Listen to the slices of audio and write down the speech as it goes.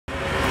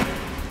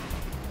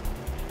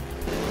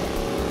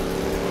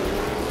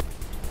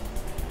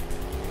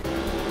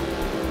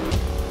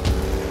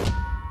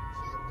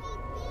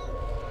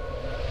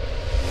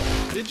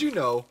you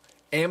know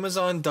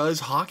Amazon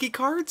does hockey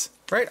cards?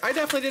 Right? I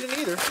definitely didn't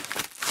either.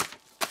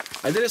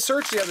 I did a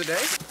search the other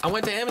day. I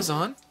went to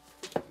Amazon,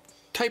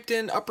 typed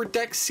in Upper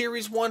Deck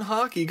Series 1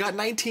 hockey, got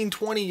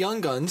 1920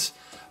 Young Guns.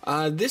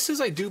 This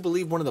is, I do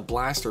believe, one of the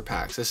blaster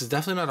packs. This is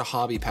definitely not a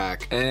hobby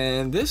pack.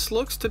 And this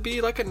looks to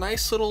be like a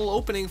nice little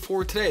opening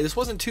for today. This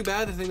wasn't too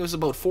bad. I think it was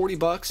about 40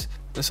 bucks.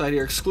 This side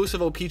here,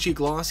 exclusive O-Pee-Chee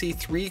Glossy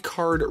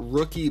 3-card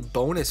rookie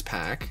bonus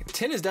pack.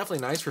 Tin is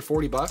definitely nice for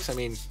 40 bucks. I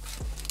mean,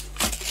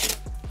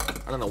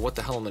 I don't know what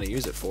the hell I'm gonna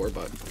use it for,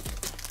 but.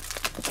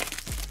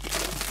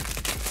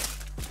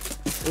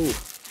 Ooh,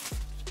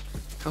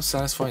 how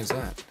satisfying is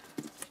that?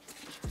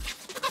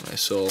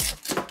 Nice little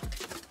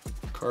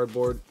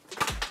cardboard.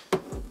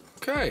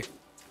 Okay.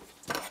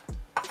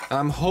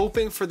 I'm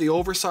hoping for the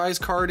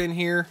oversized card in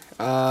here.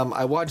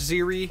 I watched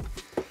Ziri.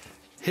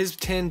 His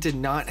tin did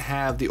not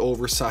have the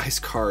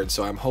oversized card,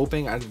 so I'm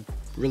hoping. I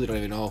really don't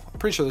even know. I'm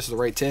pretty sure this is the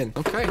right tin.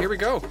 Okay, here we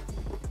go.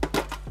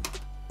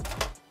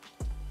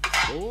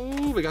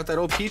 Oh, we got that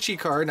O-Pee-Chee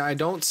card. Now I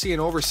don't see an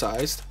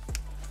oversized.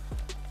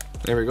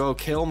 There we go.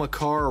 Cale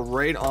Makar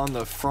right on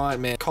the front,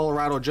 man.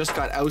 Colorado just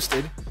got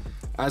ousted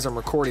as I'm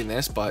recording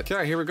this, but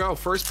okay, here we go.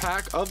 First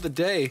pack of the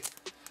day.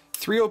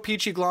 3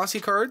 O-Pee-Chee Glossy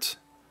cards.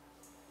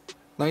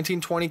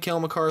 1920 Cale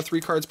Makar,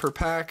 3 cards per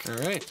pack. All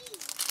right.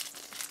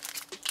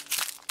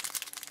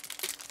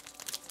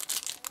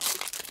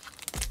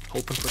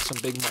 Hoping for some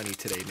big money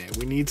today, man.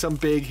 We need some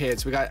big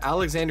hits. We got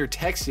Alexander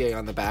Texier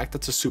on the back.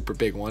 That's a super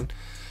big one.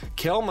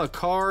 Cale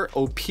Makar,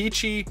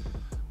 O-Pee-Chee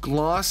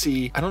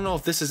Glossy. I don't know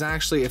if this is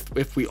actually,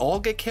 if we all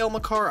get Cale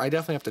Makar, I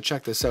definitely have to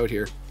check this out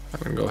here. I'm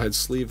gonna go ahead and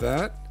sleeve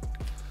that.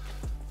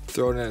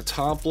 Throw it in a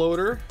top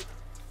loader.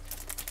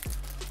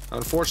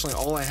 Unfortunately,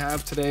 all I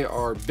have today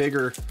are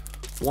bigger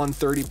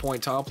 130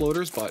 point top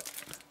loaders, but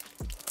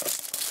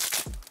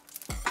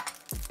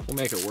we'll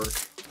make it work.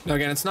 Now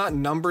again, it's not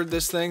numbered,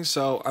 this thing,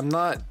 so I'm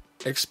not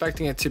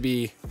expecting it to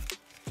be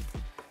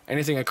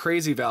anything a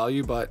crazy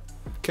value, but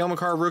Cale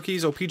Makar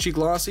rookies, O-Pee-Chee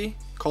Glossy,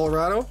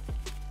 Colorado.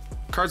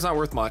 Card's not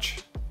worth much,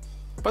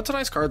 but it's a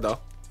nice card though.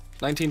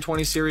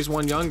 1920 Series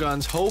 1 Young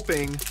Guns,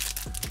 hoping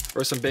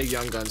for some big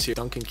Young Guns here.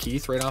 Duncan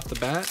Keith right off the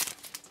bat.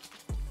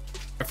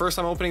 My first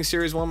time opening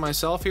Series 1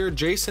 myself here.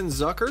 Jason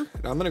Zucker.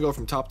 Now I'm gonna go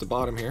from top to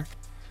bottom here.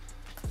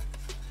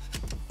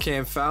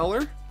 Cam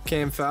Fowler.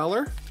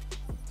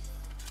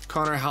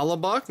 Connor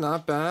Hallebuck,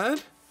 not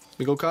bad.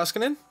 Mikko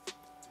Koskinen.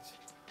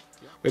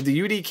 We have the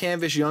UD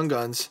Canvas Young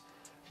Guns.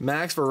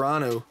 Max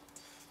Veranu.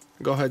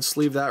 Go ahead,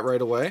 sleeve that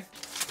right away.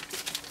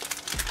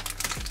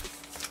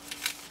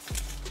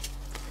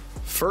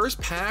 First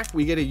pack,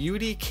 we get a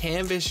UD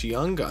Canvas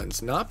Young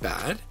Guns. Not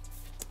bad.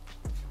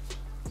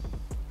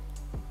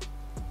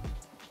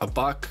 A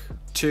buck,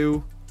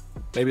 2,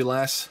 maybe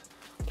less.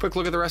 Quick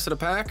look at the rest of the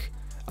pack.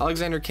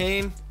 Alexander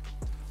Kane,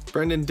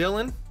 Brendan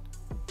Dillon.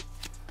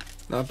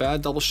 Not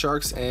bad. Double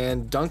Sharks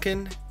and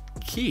Duncan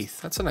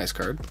Keith. That's a nice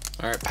card.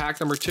 All right,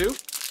 pack number 2.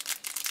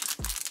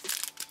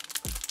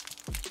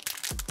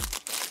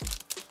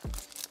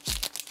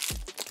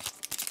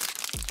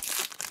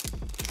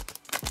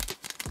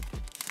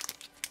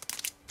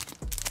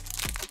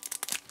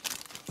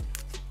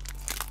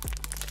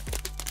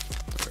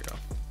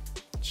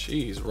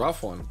 Jeez,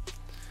 rough one.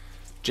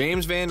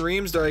 James Van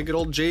Riemsdyk, good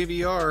old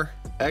JVR.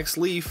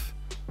 X-Leaf.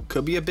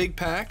 Could be a big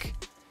pack.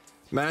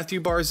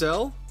 Matthew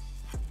Barzell.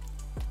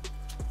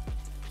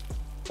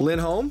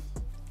 Lindholm.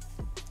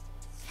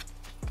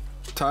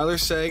 Tyler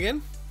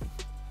Seguin.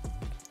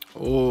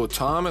 Oh,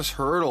 Thomas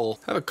Hertl.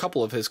 I have a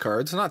couple of his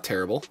cards. Not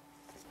terrible.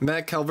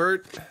 Matt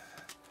Calvert.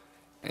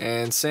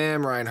 And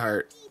Sam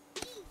Reinhart.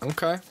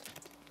 Okay.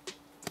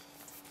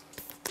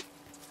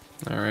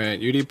 All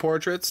right, UD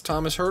Portraits.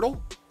 Thomas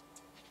Hertl.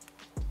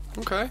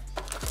 Okay.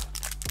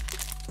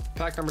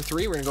 Pack number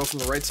 3. We're gonna go from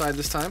the right side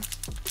this time.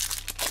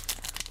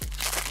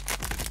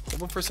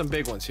 Hoping for some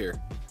big ones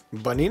here.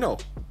 Bonino.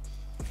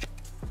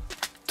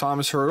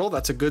 Thomas Hertl.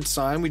 That's a good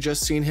sign. We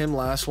just seen him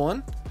last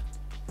one.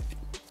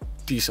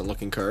 Decent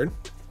looking card.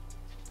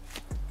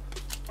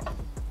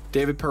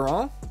 David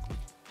Perron.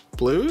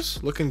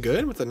 Blues. Looking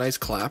good with a nice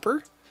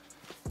clapper.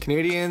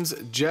 Canadians.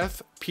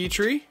 Jeff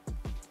Petrie.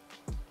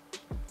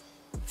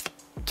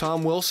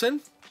 Tom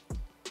Wilson.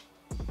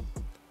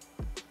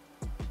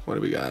 What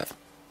do we got?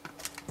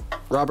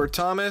 Robert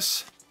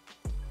Thomas.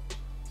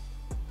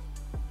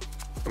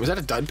 Was that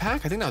a dud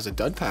pack? I think that was a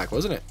dud pack,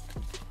 wasn't it?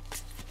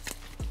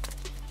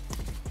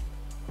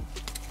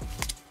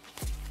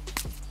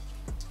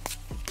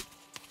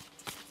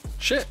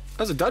 Shit, that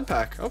was a dud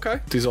pack. Okay.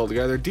 These all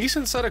together.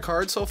 Decent set of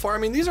cards so far. I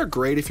mean, these are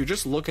great if you're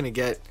just looking to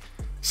get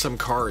some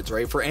cards,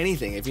 right? For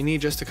anything. If you need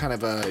just to kind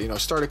of, you know,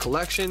 start a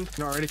collection.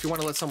 All right, if you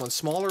want to let someone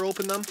smaller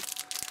open them.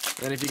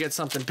 And if you get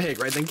something big,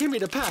 right, then give me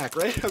the pack,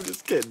 right? I'm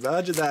just kidding.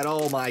 Imagine that.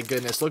 Oh my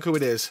goodness. Look who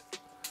it is.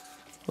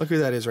 Look who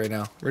that is right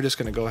now. We're just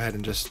going to go ahead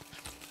and just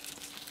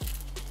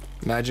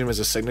imagine him as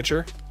a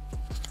signature.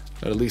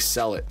 Or at least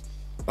sell it.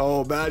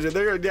 Oh, imagine.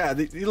 There, yeah,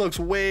 he looks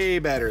way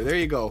better. There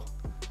you go.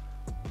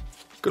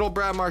 Good old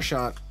Brad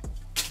Marchand.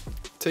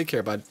 Take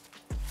care, bud.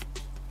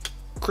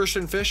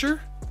 Christian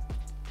Fisher.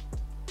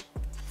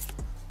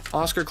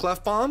 Oscar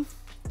Clefbaum.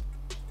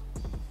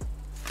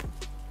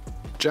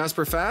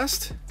 Jasper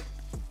Fast.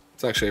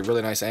 It's actually a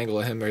really nice angle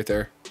of him right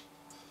there.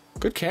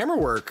 Good camera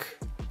work.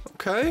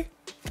 Okay.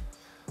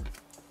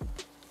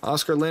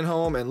 Oscar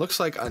Lindholm, and looks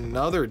like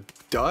another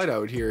dud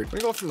out here. Let me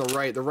go from the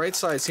right. The right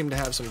side seemed to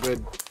have some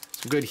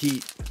good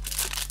heat.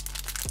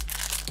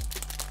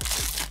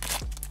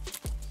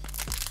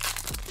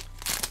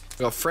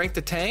 We got Frank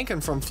the Tank,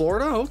 and from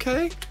Florida.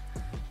 Okay.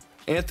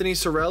 Anthony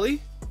Sorelli.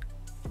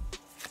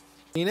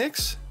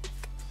 Phoenix.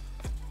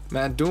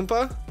 Matt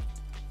Dumpa.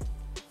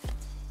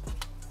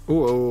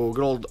 Ooh,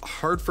 good old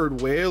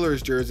Hartford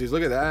Whalers jerseys.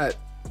 Look at that.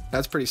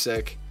 That's pretty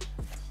sick.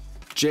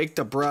 Jake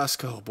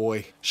DeBrusk. Oh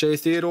boy. Shea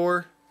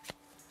Theodore.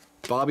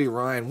 Bobby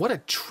Ryan. What a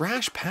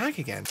trash pack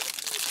again.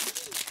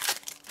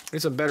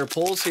 Need some better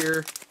pulls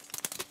here.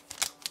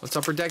 What's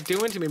Upper Deck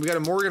doing to me? We got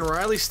a Morgan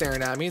Riley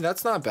staring at me.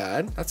 That's not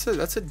bad. That's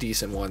a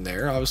decent one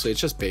there. Obviously, it's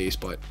just base,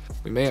 but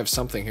we may have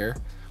something here.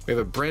 We have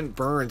a Brent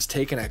Burns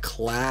taking a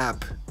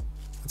clap.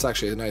 That's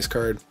actually a nice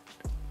card.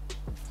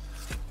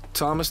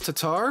 Thomas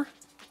Tatar.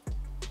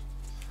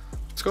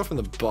 Let's go from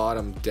the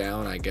bottom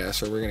down, I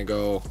guess, or we're gonna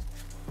go.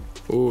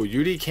 Ooh,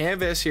 UD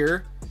Canvas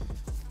here.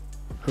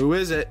 Who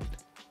is it?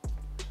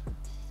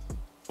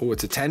 Oh,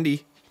 it's a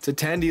Tendy. It's a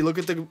Tendy. Look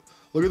at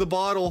the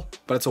bottle.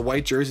 But it's a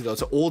white jersey though.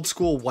 It's an old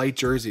school white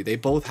jersey. They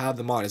both have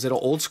them on. Is it an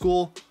old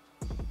school?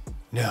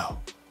 No.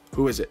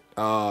 Who is it?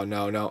 Oh,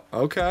 no.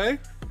 Okay.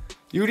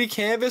 UD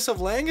Canvas of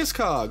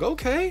Landeskog.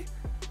 Okay.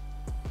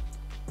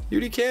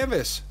 UD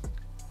Canvas.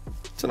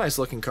 It's a nice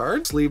looking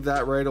card. Sleeve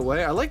that right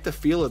away. I like the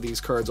feel of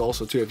these cards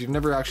also too. If you've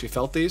never actually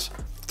felt these,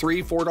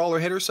 $3-4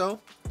 hit or so.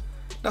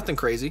 Nothing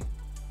crazy.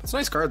 It's a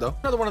nice card though.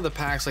 Another one of the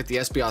packs like the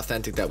SB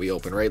Authentic that we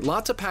open, right?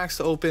 Lots of packs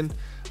to open.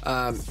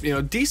 You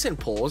know, decent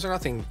pulls. They're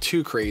nothing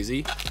too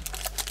crazy.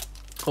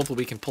 Hopefully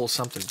we can pull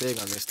something big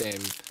on this day.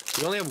 And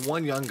we only have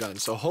one Young Gun,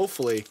 so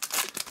hopefully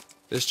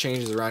this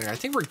changes around here. I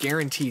think we're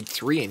guaranteed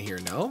 3 in here,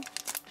 no?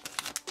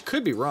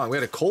 Could be wrong. We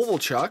had a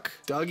Kovalchuk.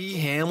 Dougie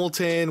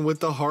Hamilton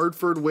with the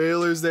Hartford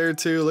Whalers there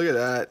too. Look at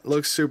that.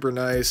 Looks super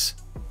nice.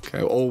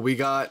 Okay. Oh, we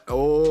got,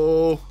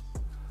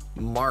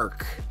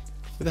 Mark.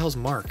 Who the hell's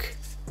Mark?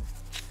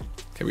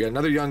 Okay, we got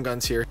another Young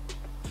Guns here.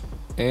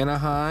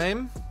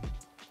 Anaheim.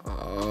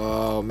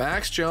 Oh,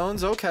 Max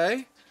Jones.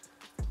 Okay.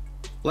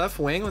 Left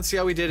wing. Let's see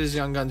how we did his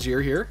Young Guns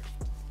year here.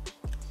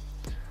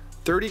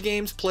 30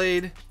 games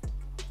played,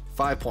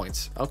 5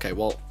 points. Okay,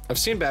 well, I've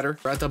seen better.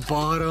 We're at the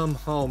bottom.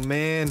 Oh,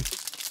 man.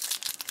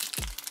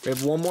 We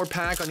have one more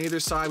pack on either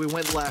side. We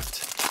went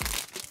left.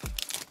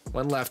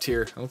 One left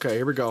here. Okay,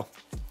 here we go.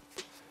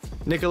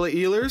 Nikola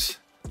Ehlers.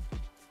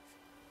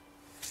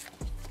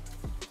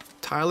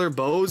 Tyler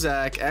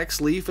Bozak,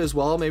 X-Leaf as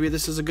well. Maybe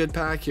this is a good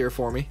pack here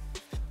for me.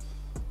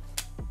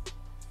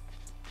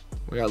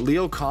 We got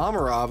Leo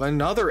Komarov,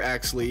 another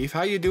X-Leaf.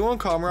 How you doing,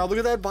 Komarov? Look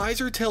at that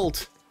visor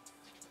tilt.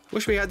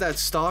 Wish we had that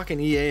stock in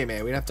EA,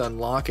 man. We'd have to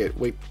unlock it.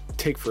 Wait,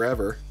 take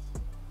forever.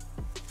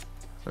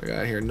 What we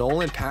got here?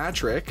 Nolan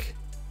Patrick.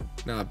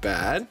 Not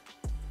bad.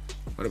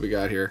 What do we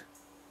got here?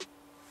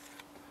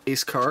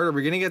 Ace card. Are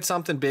we going to get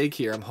something big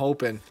here? I'm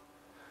hoping.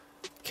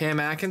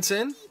 Cam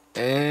Atkinson.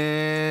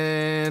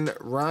 And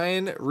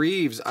Ryan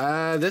Reeves.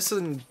 This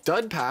is a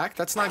dud pack.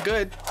 That's not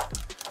good.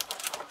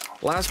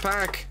 Last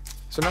pack.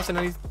 So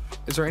nothing.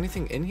 Is there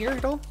anything in here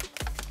at all?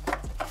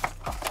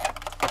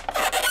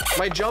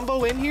 My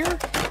jumbo in here?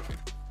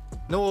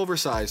 No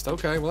oversized.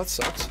 Okay, well that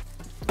sucks.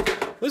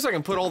 At least I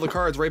can put all the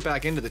cards right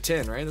back into the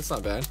tin, right? That's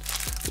not bad.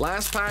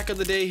 Last pack of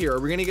the day here. Are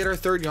we gonna get our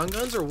third Young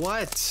Guns or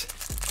what?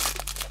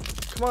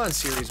 Come on,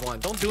 Series 1.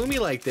 Don't do me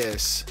like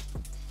this.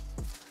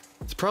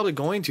 It's probably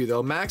going to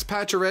though. Max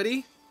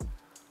Pacioretty.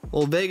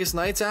 Little Vegas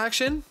Knights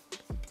action.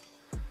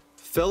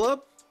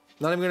 Phillip.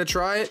 Not even gonna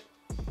try it.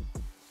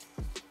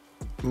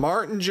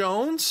 Martin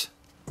Jones.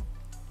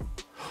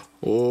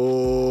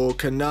 Oh,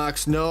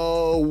 Canucks.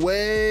 No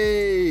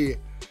way.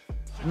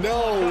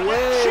 No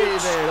way,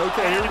 man.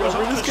 Okay, here we go.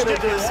 We're just gonna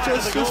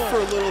just for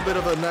a little bit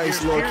of a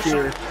nice look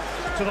here.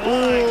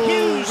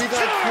 Ooh, we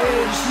got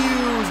Quinn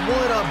Hughes.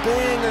 What a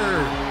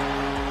banger.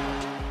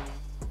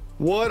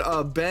 What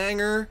a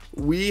banger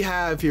we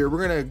have here.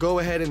 We're gonna go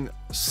ahead and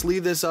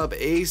sleeve this up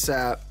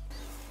ASAP.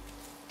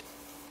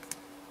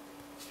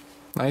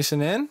 Nice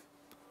and in.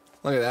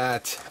 Look at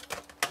that.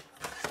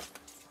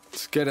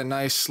 Let's get a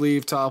nice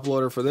sleeve top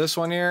loader for this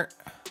one here.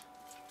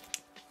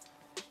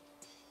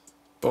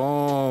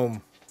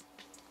 Boom.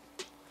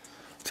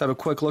 Let's have a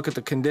quick look at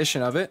the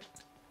condition of it.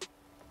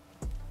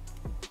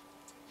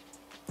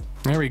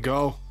 There we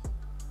go.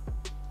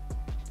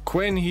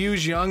 Quinn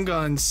Hughes Young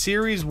Gun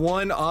Series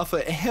 1 off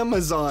of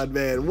Amazon,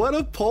 man. What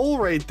a pull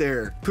right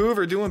there.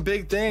 Hoover doing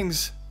big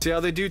things. See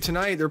how they do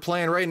tonight. They're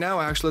playing right now,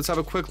 actually. Let's have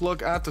a quick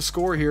look at the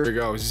score here. Here we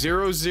go.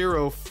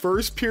 0-0.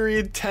 First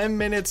period, 10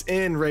 minutes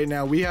in right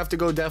now. We have to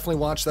go definitely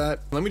watch that.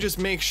 Let me just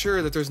make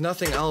sure that there's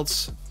nothing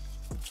else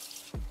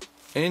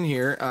in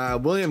here.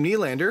 William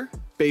Nylander,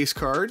 base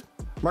card.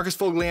 Marcus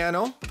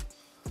Fogliano.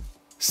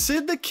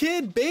 Sid the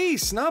Kid,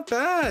 base. Not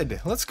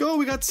bad. Let's go.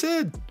 We got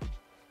Sid.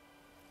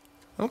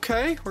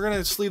 Okay. We're going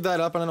to sleeve that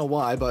up. I don't know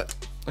why, but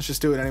Let's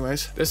just do it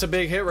anyways. This is a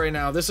big hit right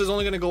now. This is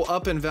only going to go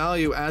up in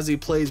value as he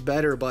plays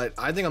better, but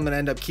I think I'm going to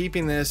end up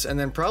keeping this and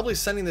then probably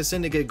sending this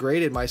in to get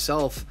graded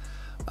myself.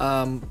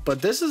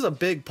 But this is a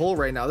big pull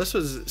right now. This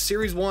was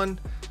Series 1,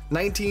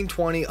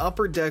 1920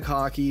 Upper Deck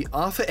Hockey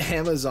off of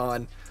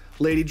Amazon.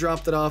 Lady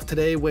dropped it off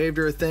today, waved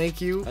her a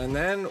thank you. And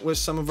then with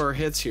some of our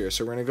hits here.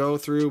 So we're going to go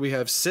through. We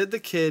have Sid the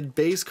Kid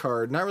base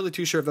card. Not really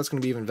too sure if that's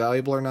going to be even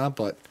valuable or not,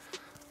 but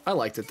I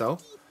liked it though.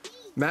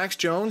 Max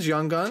Jones,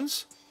 Young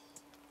Guns.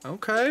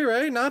 Okay,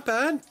 right, not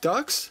bad.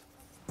 Ducks.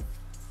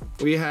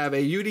 We have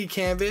a UD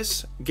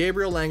Canvas,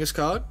 Gabriel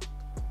Landeskog.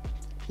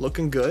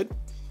 Looking good.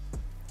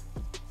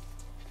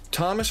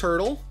 Thomas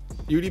Hurdle,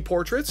 UD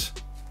Portraits.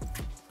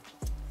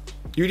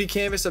 UD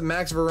Canvas of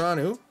Max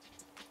Veranu.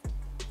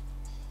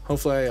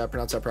 Hopefully I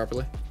pronounced that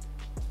properly.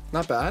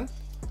 Not bad.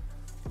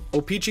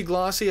 O-Pee-Chee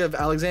Glossy of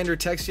Alexander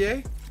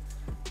Texier.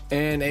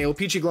 And a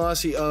O-Pee-Chee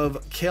Glossy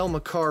of Cale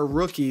Makar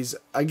Rookies.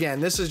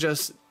 Again, this is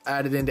just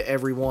added into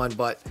every one,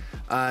 but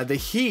the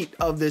heat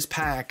of this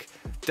pack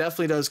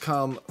definitely does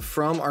come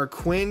from our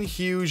Quinn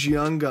Hughes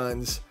Young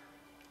Guns.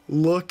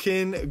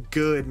 Looking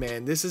good,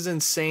 man. This is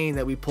insane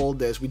that we pulled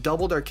this. We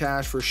doubled our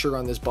cash for sure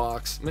on this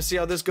box. I'm gonna see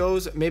how this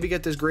goes. Maybe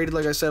get this graded.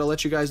 Like I said, I'll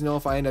let you guys know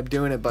if I end up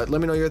doing it, but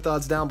let me know your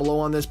thoughts down below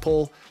on this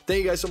poll.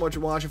 Thank you guys so much for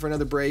watching for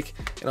another break,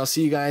 and I'll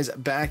see you guys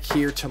back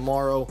here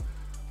tomorrow.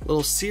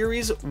 Little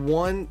Series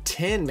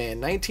 110, man.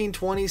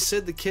 1920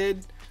 Sid the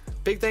Kid.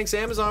 Big thanks to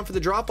Amazon for the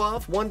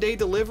drop-off. 1-day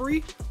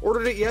delivery.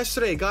 Ordered it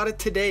yesterday. Got it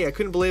today. I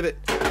couldn't believe it.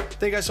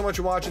 Thank you guys so much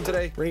for watching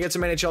today. We're going to get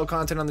some NHL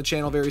content on the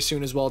channel very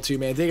soon as well, too,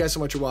 man. Thank you guys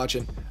so much for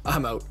watching.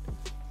 I'm out.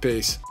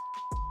 Peace.